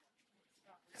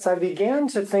As I began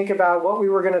to think about what we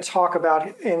were going to talk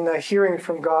about in the Hearing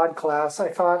from God class, I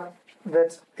thought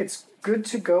that it's good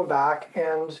to go back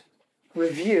and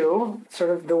review sort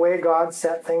of the way God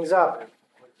set things up.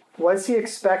 Was he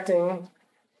expecting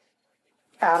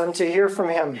Adam to hear from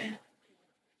him?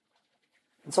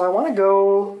 And so I want to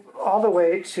go all the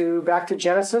way back to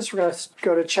Genesis. We're going to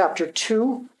go to chapter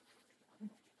 2,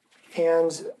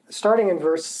 and starting in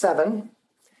verse 7.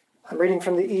 I'm reading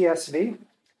from the ESV.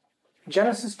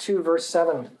 Genesis 2, verse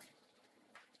 7.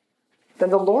 Then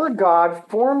the Lord God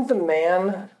formed the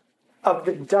man of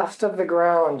the dust of the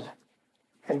ground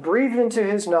and breathed into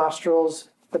his nostrils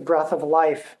the breath of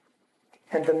life,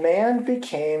 and the man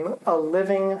became a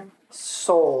living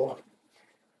soul.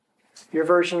 Your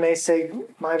version may say,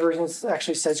 my version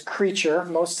actually says creature.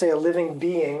 Most say a living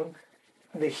being.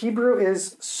 The Hebrew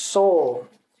is soul.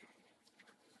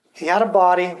 He had a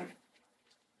body.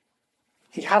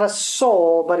 He had a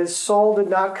soul, but his soul did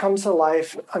not come to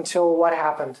life until what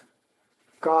happened?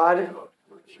 God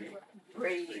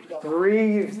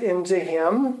breathed into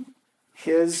him.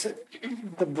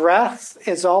 The breath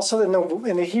is also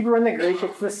in the Hebrew and the Greek,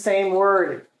 it's the same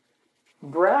word.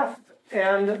 Breath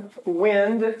and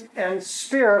wind and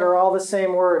spirit are all the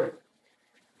same word.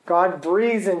 God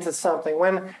breathes into something.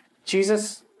 When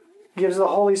Jesus gives the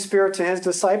Holy Spirit to his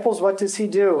disciples, what does he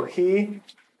do? He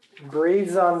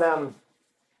breathes on them.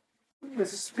 The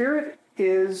Spirit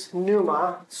is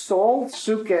pneuma, soul,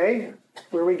 suke,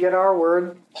 where we get our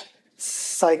word,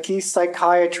 psyche,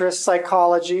 psychiatrist,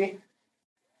 psychology.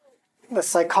 The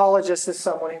psychologist is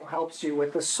someone who helps you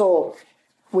with the soul.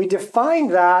 We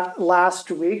defined that last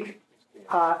week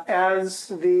as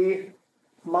the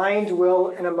mind, will,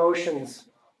 and emotions.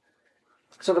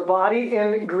 So the body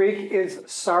in Greek is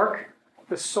sark,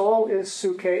 the soul is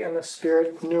suke, and the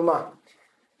spirit pneuma.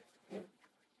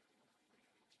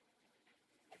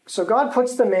 So God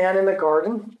puts the man in the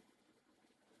garden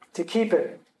to keep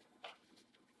it.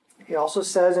 He also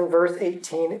says in verse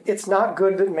 18, it's not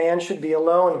good that man should be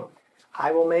alone.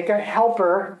 I will make a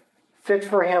helper fit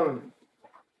for him.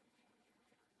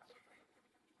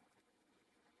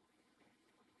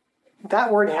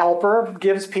 That word helper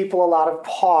gives people a lot of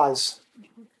pause.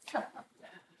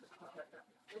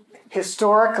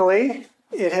 Historically,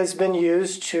 it has been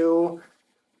used to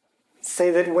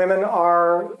say that women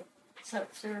are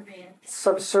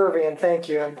subservient, thank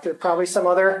you. There are probably some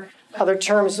other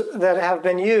terms that have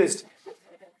been used.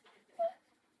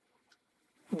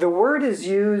 The word is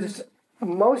used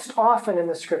most often in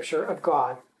the scripture of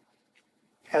God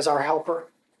as our helper.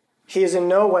 He is in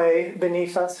no way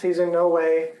beneath us. He's in no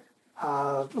way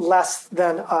less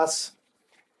than us,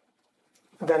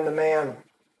 than the man.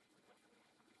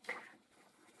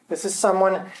 This is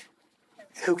someone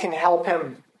who can help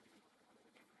him.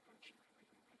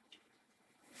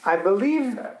 I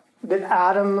believe that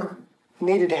Adam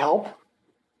needed help.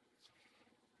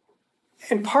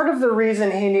 And part of the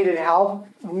reason he needed help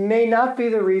may not be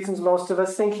the reasons most of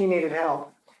us think he needed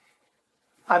help.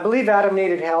 I believe Adam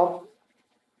needed help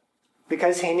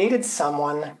because he needed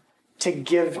someone to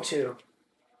give to.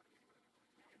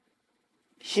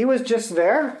 He was just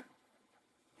there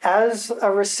as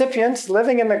a recipient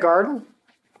living in the garden.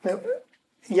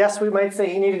 Yes, we might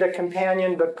say he needed a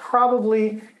companion, but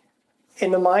probably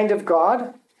in the mind of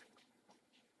God,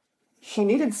 he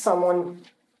needed someone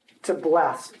to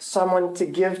bless, someone to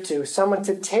give to, someone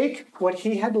to take what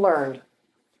he had learned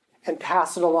and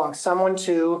pass it along, someone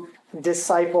to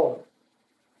disciple.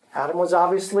 Adam was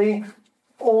obviously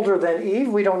older than Eve.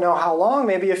 We don't know how long,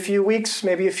 maybe a few weeks,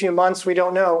 maybe a few months, we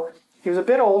don't know. He was a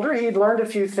bit older. He'd learned a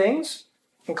few things,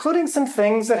 including some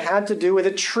things that had to do with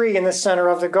a tree in the center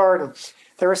of the garden.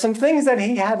 There were some things that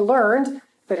he had learned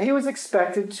that he was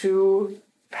expected to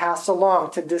pass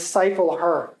along, to disciple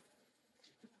her,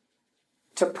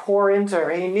 to pour into her.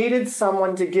 He needed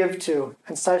someone to give to,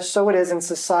 and so it is in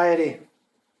society.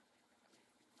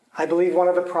 I believe one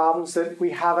of the problems that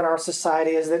we have in our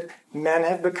society is that men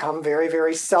have become very,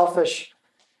 very selfish.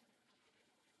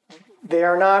 They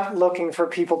are not looking for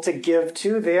people to give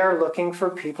to, they are looking for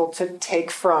people to take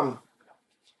from.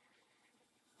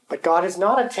 But God is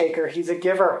not a taker, he's a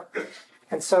giver.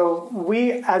 And so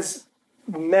we as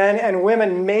men and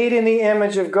women made in the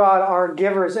image of God are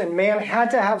givers, and man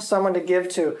had to have someone to give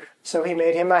to, so he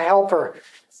made him a helper.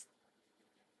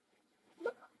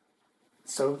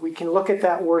 So we can look at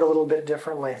that word a little bit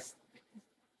differently.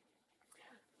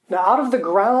 Now out of the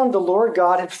ground the Lord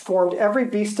God had formed every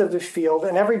beast of the field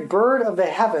and every bird of the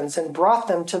heavens and brought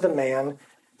them to the man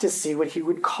to see what he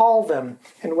would call them.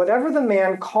 And whatever the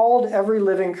man called every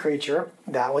living creature,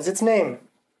 that was its name.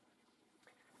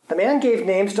 The man gave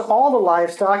names to all the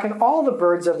livestock and all the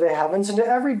birds of the heavens and to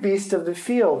every beast of the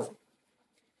field.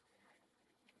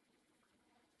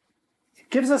 It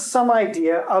gives us some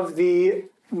idea of the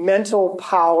mental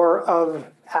power of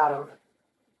Adam.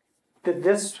 That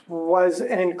this was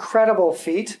an incredible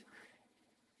feat.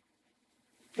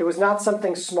 It was not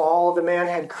something small. The man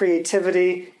had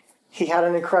creativity. He had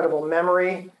an incredible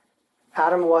memory.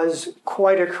 Adam was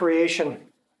quite a creation.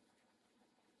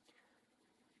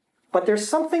 But there's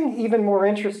something even more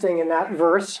interesting in that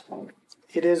verse.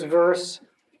 It is verse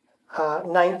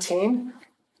 19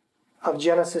 of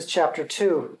Genesis chapter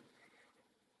 2.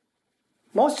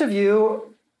 Most of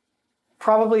you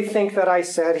probably think that I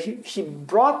said he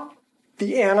brought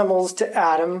the animals to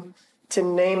Adam to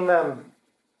name them.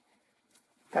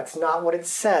 That's not what it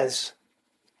says.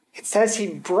 It says he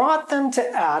brought them to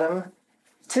Adam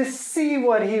to see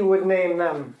what he would name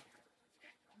them.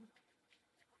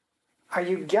 Are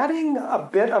you getting a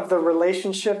bit of the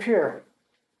relationship here?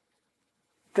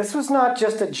 This was not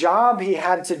just a job he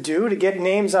had to do to get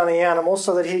names on the animals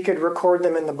so that he could record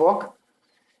them in the book.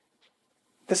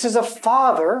 This is a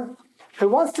father who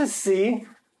wants to see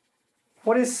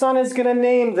what his son is going to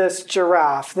name this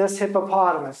giraffe, this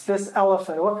hippopotamus, this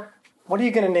elephant. What are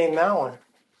you going to name that one?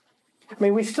 I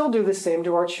mean, we still do the same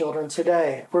to our children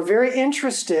today. We're very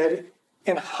interested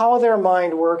in how their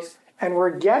mind works, and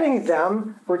we're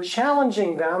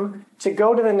challenging them to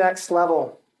go to the next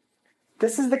level.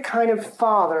 This is the kind of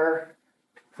father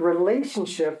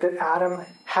relationship that Adam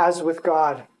has with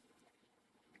God.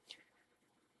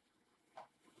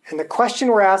 And the question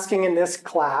we're asking in this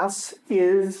class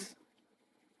is,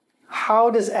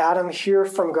 how does Adam hear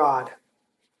from God?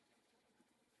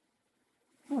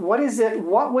 What is it?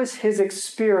 What was his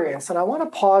experience? And I want to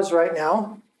pause right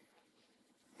now.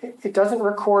 It doesn't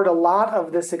record a lot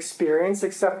of this experience,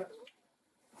 except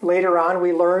later on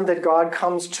we learn that God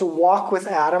comes to walk with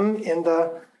Adam in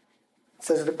the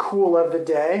cool of the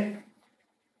day.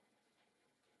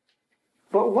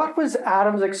 But what was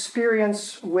Adam's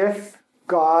experience with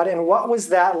God, and what was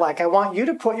that like? I want you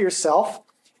to put yourself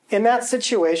in that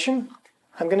situation.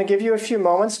 I'm going to give you a few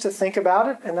moments to think about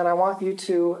it, and then I want you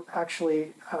to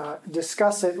actually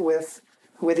discuss it with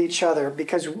each other,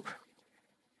 because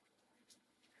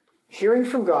hearing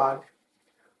from God,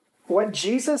 what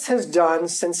Jesus has done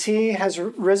since he has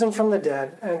risen from the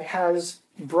dead and has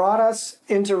brought us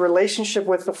into relationship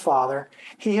with the Father,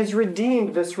 he has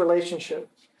redeemed this relationship.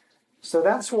 So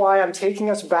that's why I'm taking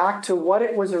us back to what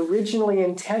it was originally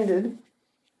intended,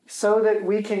 so that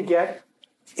we can get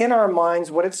in our minds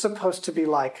what it's supposed to be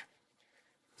like.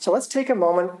 So let's take a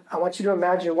moment. I want you to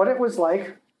imagine what it was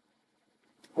like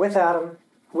with Adam,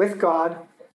 with God,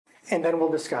 and then we'll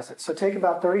discuss it. So take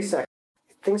about 30 seconds.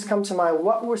 If things come to mind,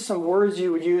 what were some words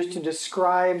you would use to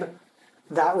describe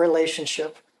that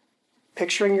relationship?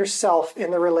 Picturing yourself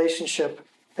in the relationship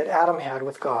that Adam had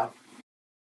with God.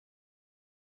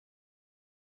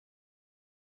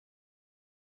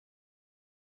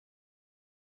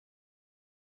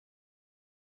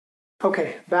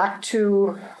 Okay, back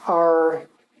to our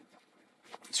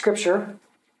scripture.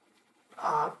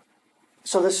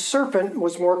 So the serpent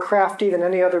was more crafty than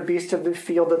any other beast of the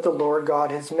field that the Lord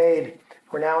God has made.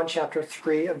 We're now in chapter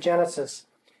 3 of Genesis.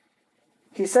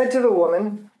 He said to the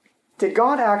woman, "Did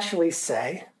God actually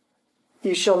say,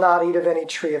 'You shall not eat of any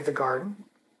tree of the garden'?"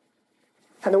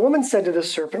 And the woman said to the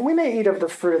serpent, "We may eat of the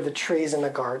fruit of the trees in the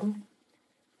garden.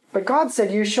 But God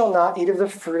said, 'You shall not eat of the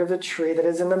fruit of the tree that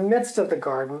is in the midst of the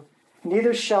garden,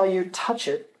 neither shall you touch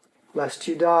it, lest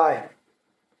you die.'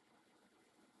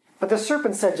 But the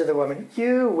serpent said to the woman,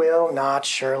 'You will not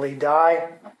surely die.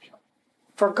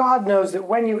 For God knows that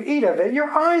when you eat of it, your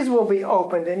eyes will be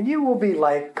opened, and you will be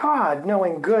like God,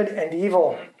 knowing good and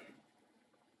evil.'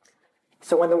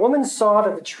 So when the woman saw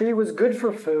that the tree was good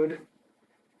for food,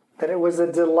 that it was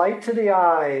a delight to the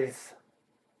eyes,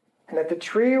 and that the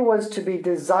tree was to be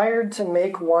desired to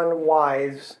make one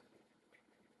wise,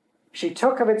 she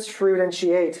took of its fruit and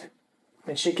she ate,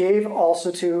 and she gave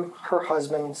also to her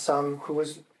husband some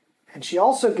and she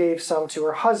also gave some to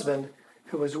her husband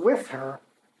who was with her,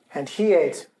 and he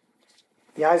ate.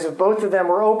 The eyes of both of them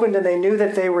were opened, and they knew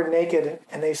that they were naked,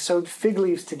 and they sewed fig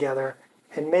leaves together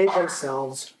and made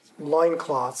themselves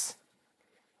loincloths.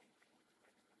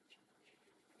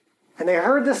 And they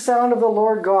heard the sound of the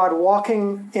Lord God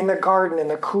walking in the garden in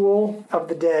the cool of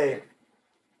the day.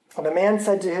 And the man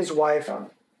said to his wife,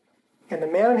 and the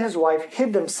man and his wife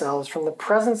hid themselves from the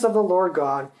presence of the Lord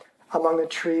God among the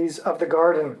trees of the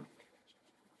garden.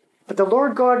 But the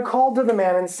Lord God called to the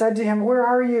man and said to him, 'Where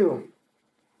are you?'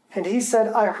 And he said,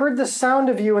 'I heard the sound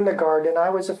of you in the garden, and I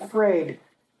was afraid,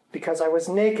 because I was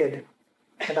naked,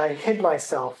 and I hid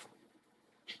myself.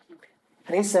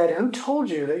 And he said, who told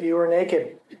you that you were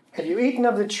naked? Have you eaten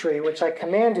of the tree which I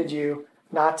commanded you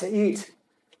not to eat?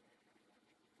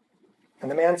 And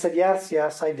the man said,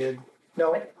 yes, I did.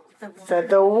 No, said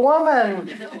the woman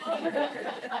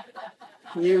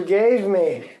you gave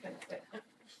me.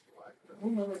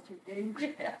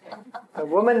 The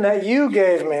woman that you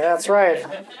gave me, that's right.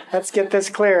 Let's get this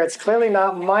clear. It's clearly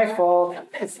not my fault.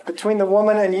 It's between the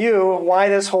woman and you why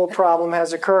this whole problem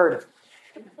has occurred.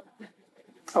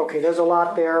 Okay, there's a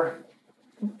lot there.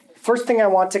 First thing I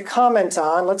want to comment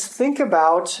on, let's think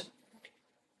about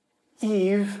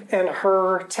Eve and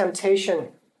her temptation.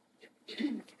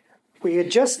 We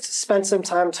had just spent some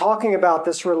time talking about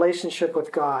this relationship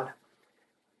with God.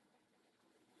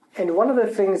 And one of the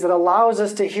things that allows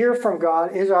us to hear from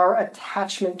God is our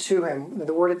attachment to him.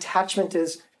 The word attachment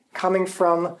is coming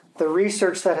from the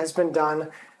research that has been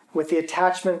done with the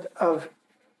attachment of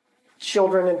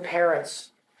children and parents.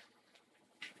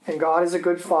 And God is a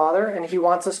good father, and he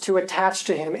wants us to attach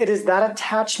to him. It is that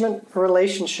attachment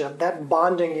relationship, that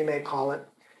bonding you may call it,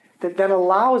 that then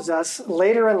allows us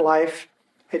later in life,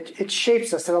 it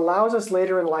shapes us, it allows us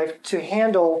later in life to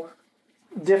handle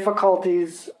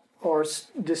difficulties or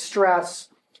distress.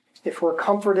 If we're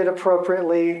comforted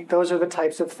appropriately, those are the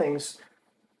types of things.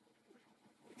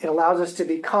 It allows us to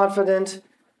be confident.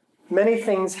 Many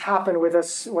things happen with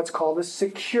us, what's called a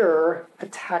secure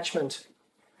attachment.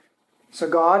 So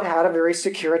God had a very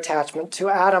secure attachment to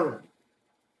Adam.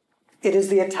 It is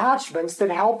the attachments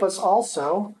that help us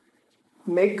also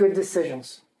make good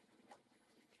decisions.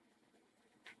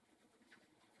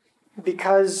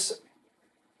 Because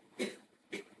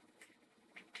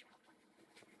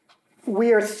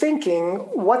we are thinking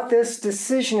what this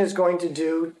decision is going to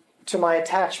do to my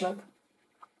attachment,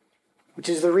 which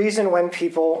is the reason when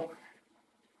people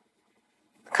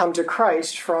come to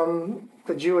Christ from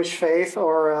the Jewish faith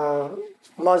or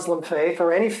Muslim faith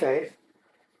or any faith,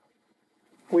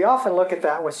 we often look at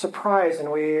that with surprise and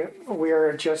we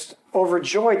are just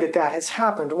overjoyed that that has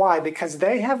happened. Why? Because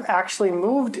they have actually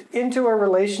moved into a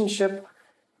relationship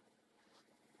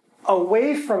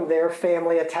away from their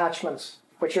family attachments,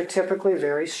 which are typically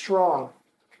very strong.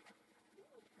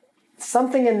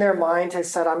 Something in their mind has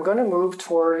said, I'm going to move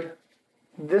toward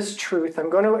this truth. I'm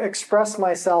going to express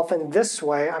myself in this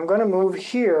way. I'm going to move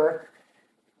here,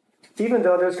 even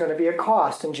though there's going to be a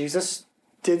cost. And Jesus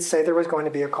did say there was going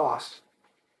to be a cost.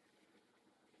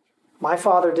 My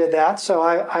father did that, so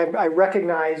I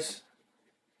recognize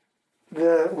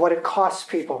what it costs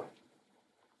people.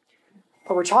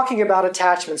 But we're talking about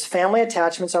attachments. Family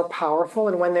attachments are powerful,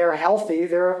 and when they're healthy,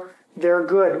 they're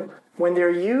good. When they're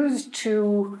used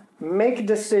to make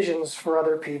decisions for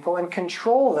other people and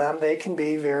control them, they can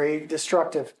be very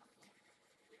destructive.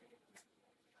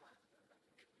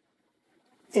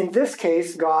 In this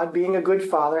case, God, being a good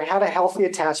father, had a healthy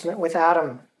attachment with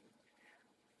Adam.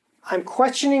 I'm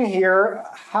questioning here,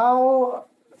 how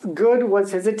good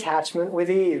was his attachment with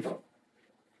Eve?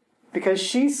 Because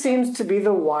she seems to be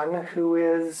the one who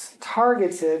is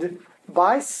targeted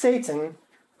by Satan,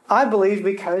 I believe,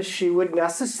 because she would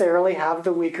necessarily have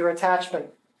the weaker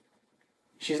attachment.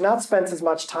 She's not spent as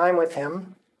much time with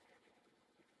him.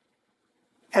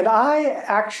 And I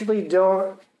actually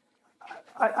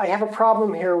I have a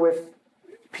problem here with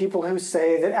people who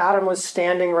say that Adam was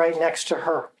standing right next to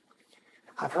her.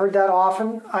 I've heard that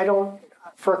often.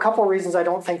 For a couple of reasons, I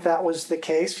don't think that was the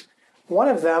case. One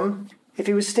of them, if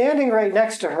he was standing right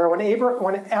next to her,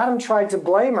 when Adam tried to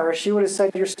blame her, she would have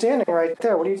said, you're standing right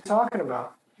there. What are you talking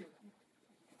about?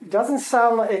 It doesn't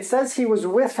sound like, it says he was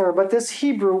with her, but this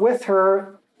Hebrew with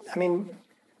her, I mean,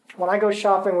 when I go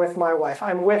shopping with my wife,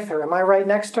 I'm with her. Am I right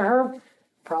next to her?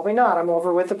 Probably not. I'm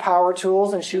over with the power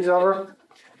tools and she's over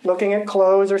looking at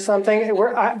clothes or something.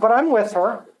 But I'm with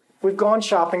her. We've gone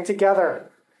shopping together.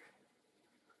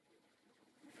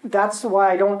 That's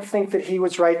why I don't think that he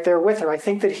was right there with her. I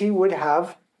think that he would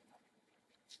have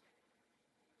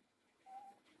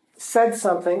said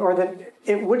something, or that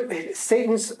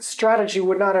Satan's strategy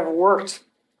would not have worked,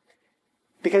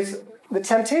 because the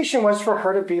temptation was for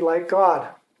her to be like God.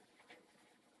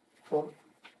 Well,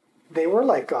 they were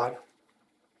like God.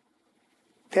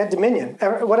 They had dominion.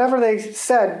 Whatever they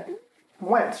said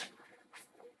went.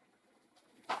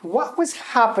 What was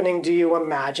happening, do you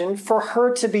imagine, for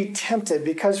her to be tempted?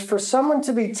 Because for someone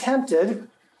to be tempted,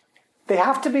 they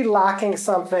have to be lacking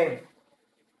something.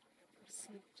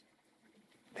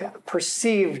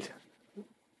 Perceived.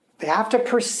 They have to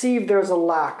perceive there's a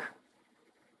lack.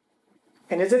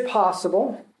 And is it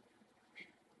possible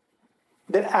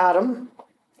that Adam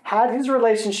had his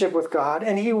relationship with God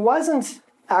and he wasn't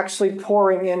actually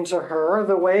pouring into her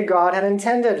the way God had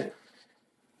intended.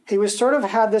 He was sort of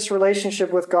had this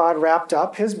relationship with God wrapped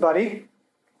up, his buddy,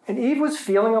 and Eve was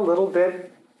feeling a little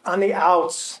bit on the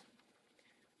outs.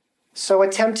 So a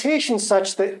temptation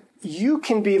such that you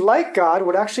can be like God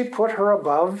would actually put her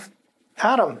above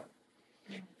Adam.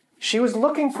 She was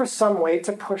looking for some way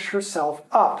to push herself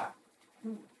up.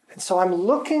 And so I'm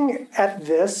looking at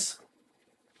this.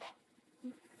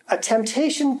 A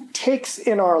temptation takes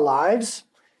in our lives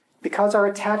because our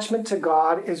attachment to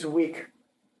God is weak.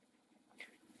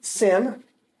 Sin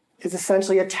is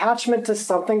essentially attachment to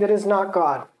something that is not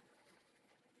God.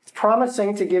 It's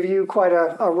promising to give you quite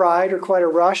a ride or quite a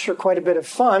rush or quite a bit of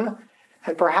fun,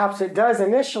 and perhaps it does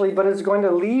initially, but it's going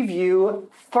to leave you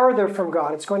further from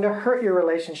God. It's going to hurt your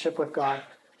relationship with God.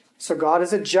 So God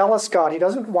is a jealous God. He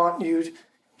doesn't want you.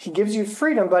 He gives you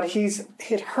freedom, but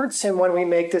it hurts him when we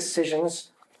make decisions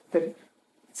that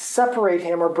separate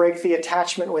him or break the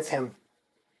attachment with him.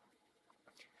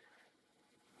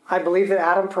 I believe that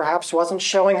Adam perhaps wasn't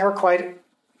showing her quite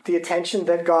the attention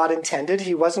that God intended.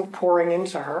 He wasn't pouring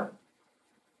into her.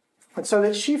 And so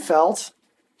that she felt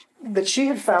that she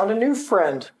had found a new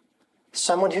friend,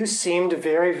 someone who seemed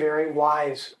very, very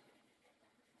wise,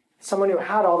 someone who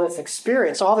had all this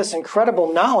experience, all this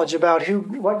incredible knowledge about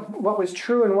what was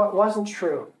true and what wasn't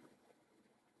true.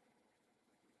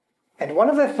 And one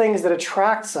of the things that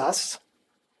attracts us,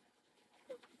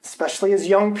 especially as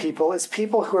young people, is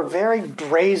people who are very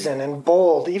brazen and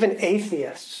bold, even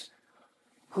atheists.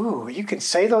 Ooh, you can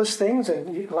say those things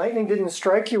and lightning didn't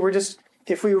strike you.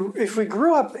 If we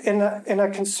grew up in a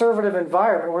conservative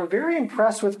environment, we're very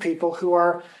impressed with people who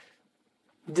are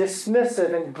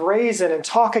dismissive and brazen and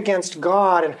talk against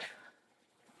God, and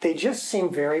they just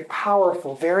seem very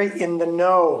powerful, very in the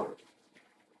know.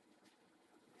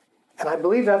 And I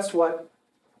believe that's what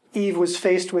Eve was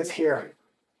faced with here.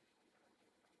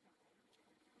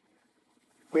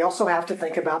 We also have to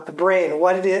think about the brain,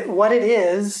 what it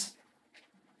is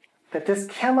that this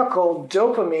chemical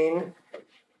dopamine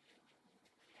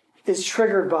is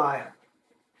triggered by.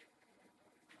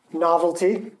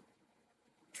 Novelty,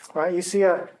 right? You see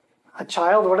a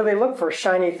child, what do they look for?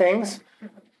 Shiny things.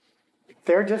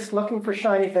 They're just looking for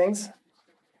shiny things.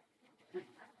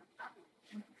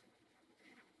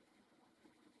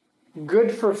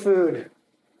 Good for food.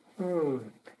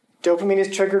 Dopamine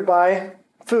is triggered by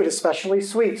food, especially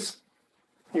sweets.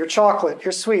 Your chocolate,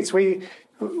 your sweets.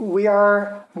 We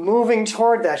are moving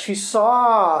toward that. She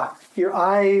saw your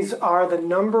eyes are the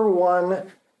number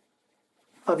one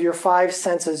of your five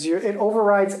senses. It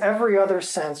overrides every other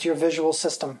sense, your visual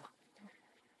system.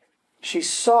 She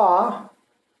saw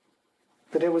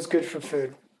that it was good for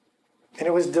food. And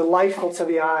it was delightful to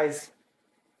the eyes.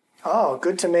 Oh,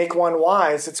 good to make one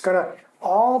wise.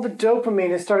 All the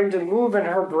dopamine is starting to move in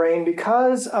her brain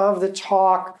because of the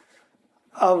talk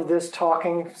of this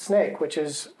talking snake, which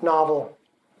is novel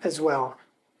as well.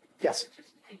 Yes?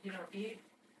 Eve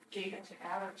gave it to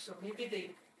Adam, so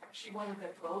maybe she wanted them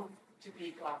both to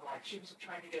be godlike. She was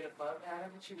trying to get above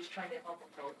Adam, and she was trying to help them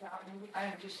both out.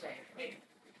 I'm just saying, maybe.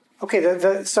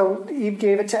 Okay, so Eve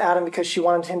gave it to Adam because she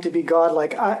wanted him to be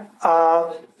godlike.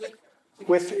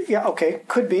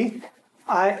 Could be.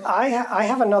 I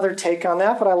have another take on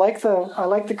that, but I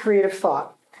like the creative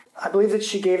thought. I believe that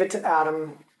she gave it to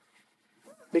Adam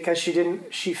because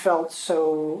she felt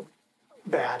so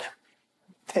bad.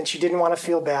 And she didn't want to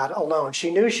feel bad alone.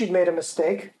 She knew she'd made a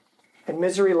mistake, and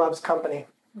misery loves company.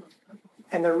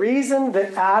 And the reason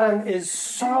that Adam is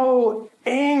so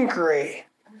angry,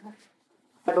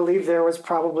 I believe there was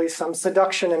probably some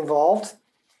seduction involved.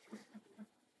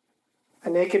 A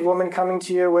naked woman coming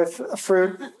to you with a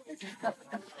fruit.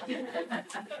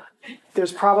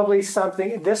 There's probably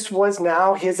something. This was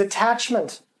now his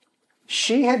attachment.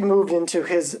 She had moved into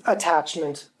his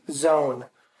attachment zone.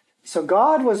 So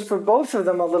God was for both of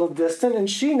them a little distant, and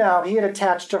he had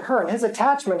attached to her. And his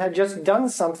attachment had just done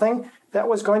something that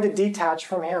was going to detach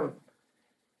from him.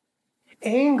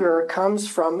 Anger comes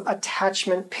from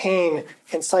attachment pain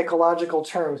in psychological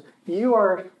terms. You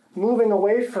are moving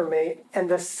away from me, and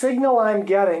the signal I'm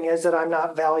getting is that I'm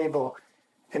not valuable.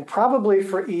 And probably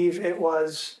for Eve, it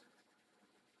was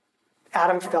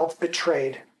Adam felt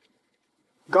betrayed.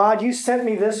 God, you sent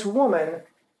me this woman,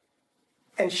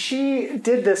 and she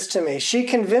did this to me. She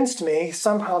convinced me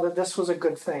somehow that this was a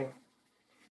good thing.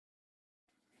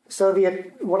 So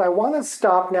what I want to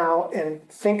stop now and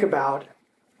think about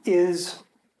is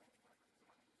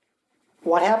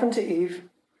what happened to Eve,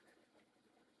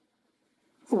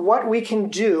 what we can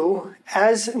do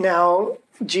as now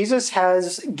Jesus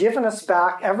has given us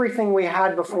back everything we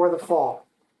had before the fall.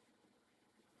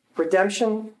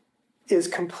 Redemption is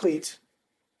complete.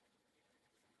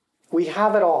 We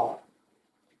have it all.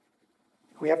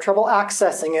 We have trouble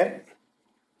accessing it,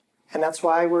 and that's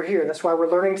why we're here. That's why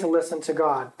we're learning to listen to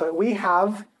God. But we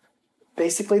have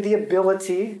basically the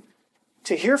ability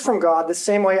to hear from God the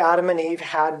same way Adam and Eve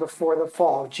had before the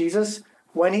fall. Jesus,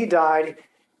 when he died,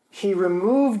 he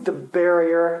removed the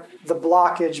barrier, the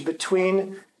blockage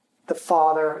between the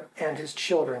Father and his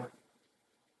children.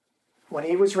 When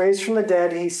he was raised from the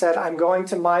dead, he said, I'm going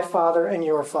to my Father and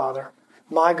your Father,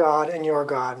 my God and your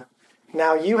God.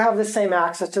 Now you have the same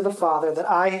access to the Father that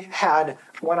I had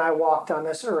when I walked on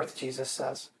this earth, Jesus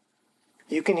says.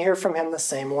 You can hear from him the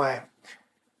same way.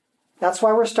 That's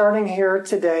why we're starting here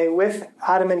today with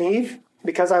Adam and Eve,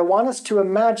 because I want us to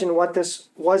imagine what this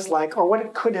was like or what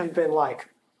it could have been like.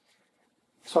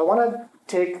 So I want to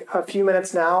take a few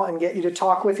minutes now and get you to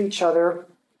talk with each other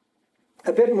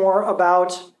a bit more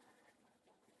about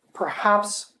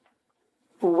perhaps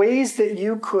ways that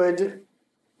you could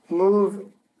move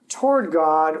toward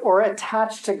God or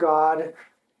attach to God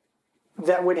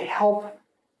that would help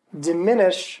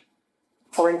diminish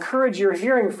or encourage your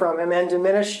hearing from him and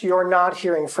diminish your not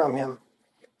hearing from him.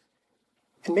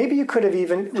 And maybe we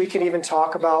could even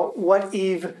talk about what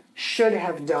Eve should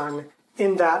have done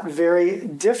in that very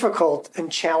difficult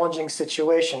and challenging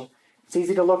situation. It's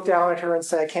easy to look down at her and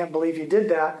say, I can't believe you did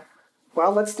that.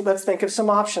 Well, let's think of some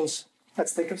options.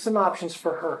 Let's think of some options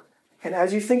for her. And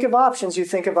as you think of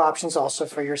options also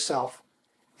for yourself.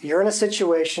 You're in a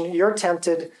situation, you're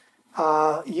tempted,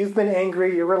 you've been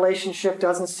angry, your relationship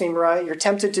doesn't seem right, you're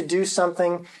tempted to do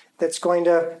something that's going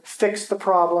to fix the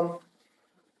problem,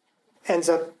 ends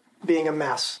up being a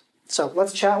mess. So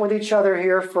let's chat with each other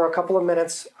here for a couple of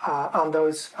minutes on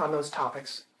those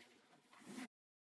topics.